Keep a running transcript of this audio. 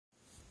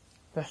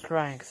the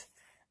strength,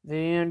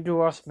 the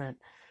endorsement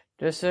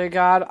to say,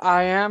 God,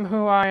 I am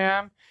who I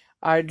am.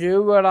 I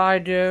do what I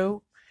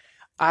do.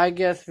 I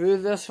get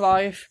through this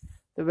life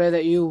the way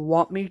that you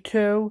want me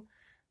to.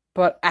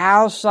 But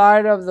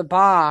outside of the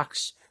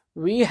box,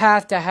 we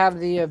have to have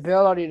the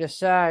ability to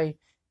say,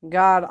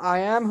 God, I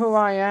am who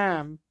I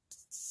am,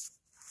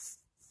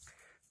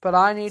 but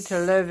I need to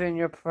live in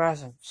your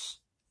presence.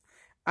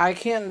 I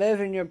can't live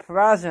in your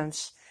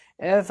presence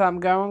if I'm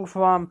going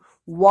from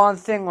one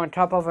thing on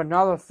top of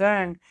another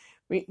thing.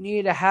 We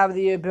need to have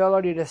the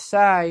ability to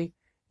say,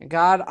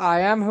 God,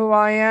 I am who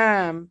I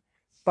am,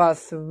 but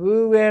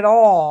through it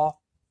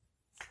all,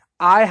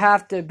 I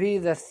have to be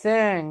the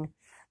thing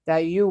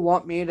that you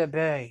want me to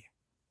be.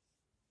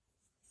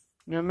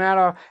 No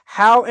matter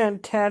how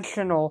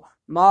intentional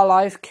my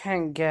life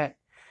can get,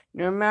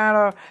 no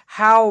matter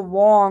how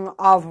long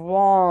I've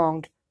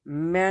wronged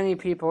many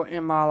people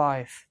in my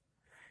life,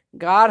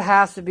 God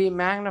has to be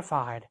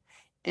magnified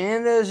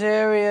in those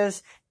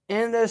areas,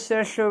 in those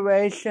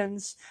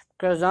situations,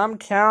 because I'm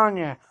telling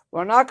you,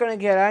 we're not going to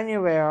get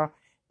anywhere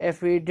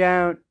if we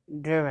don't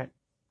do it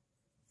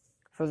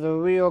for the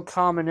real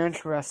common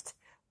interest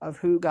of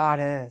who God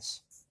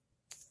is.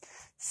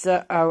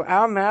 So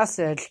our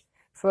message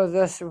for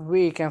this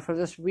week and for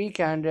this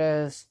weekend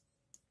is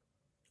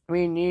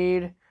we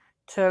need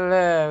to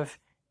live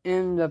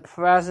in the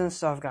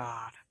presence of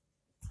God.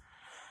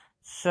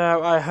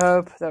 So I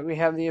hope that we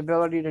have the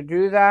ability to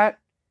do that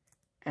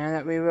and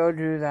that we will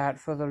do that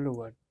for the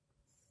Lord.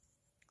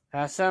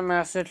 That's our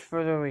message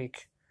for the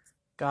week.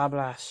 God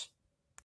bless.